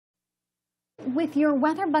With your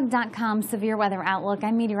weatherbug.com severe weather outlook,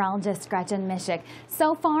 I'm meteorologist Gretchen Mishik.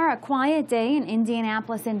 So far, a quiet day in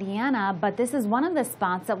Indianapolis, Indiana, but this is one of the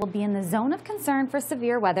spots that will be in the zone of concern for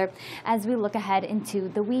severe weather as we look ahead into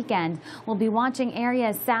the weekend. We'll be watching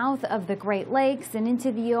areas south of the Great Lakes and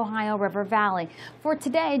into the Ohio River Valley. For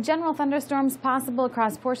today, general thunderstorms possible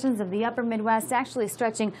across portions of the upper Midwest, actually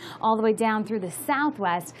stretching all the way down through the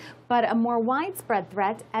Southwest, but a more widespread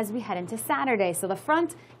threat as we head into Saturday. So the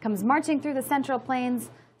front comes marching through the Central Plains.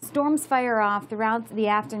 Storms fire off throughout the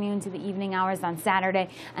afternoon to the evening hours on Saturday,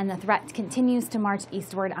 and the threat continues to march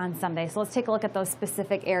eastward on Sunday. So let's take a look at those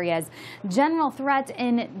specific areas. General threat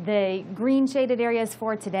in the green shaded areas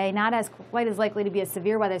for today, not as quite as likely to be a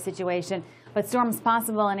severe weather situation, but storms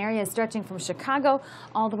possible in areas stretching from Chicago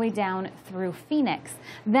all the way down through Phoenix.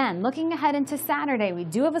 Then looking ahead into Saturday, we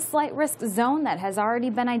do have a slight risk zone that has already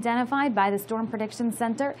been identified by the Storm Prediction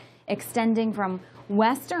Center, extending from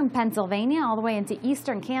western Pennsylvania all the way into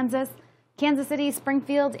eastern Kansas, Kansas City,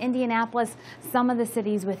 Springfield, Indianapolis, some of the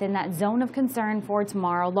cities within that zone of concern for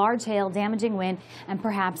tomorrow. Large hail, damaging wind, and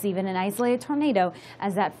perhaps even an isolated tornado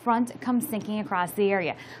as that front comes sinking across the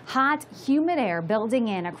area. Hot, humid air building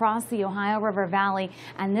in across the Ohio River Valley,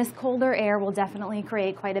 and this colder air will definitely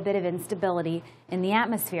create quite a bit of instability in the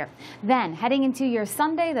atmosphere. Then, heading into your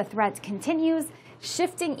Sunday, the threat continues,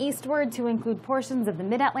 shifting eastward to include portions of the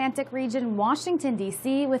mid-Atlantic region, Washington,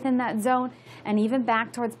 D.C. within that zone, and even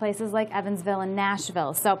back towards places like Evansville and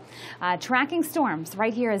Nashville. So tracking storms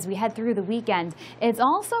right here as we head through the weekend. It's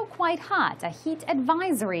also quite hot. A heat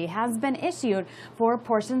advisory has been issued for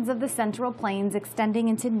portions of the Central Plains extending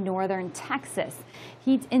into northern Texas.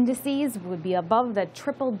 Heat indices would be above the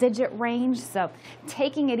triple-digit range, so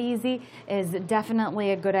taking it easy is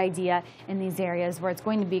definitely a good idea in these areas where it's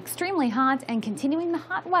going to be extremely hot and continuing the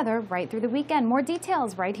hot weather right through the weekend. More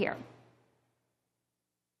details right here.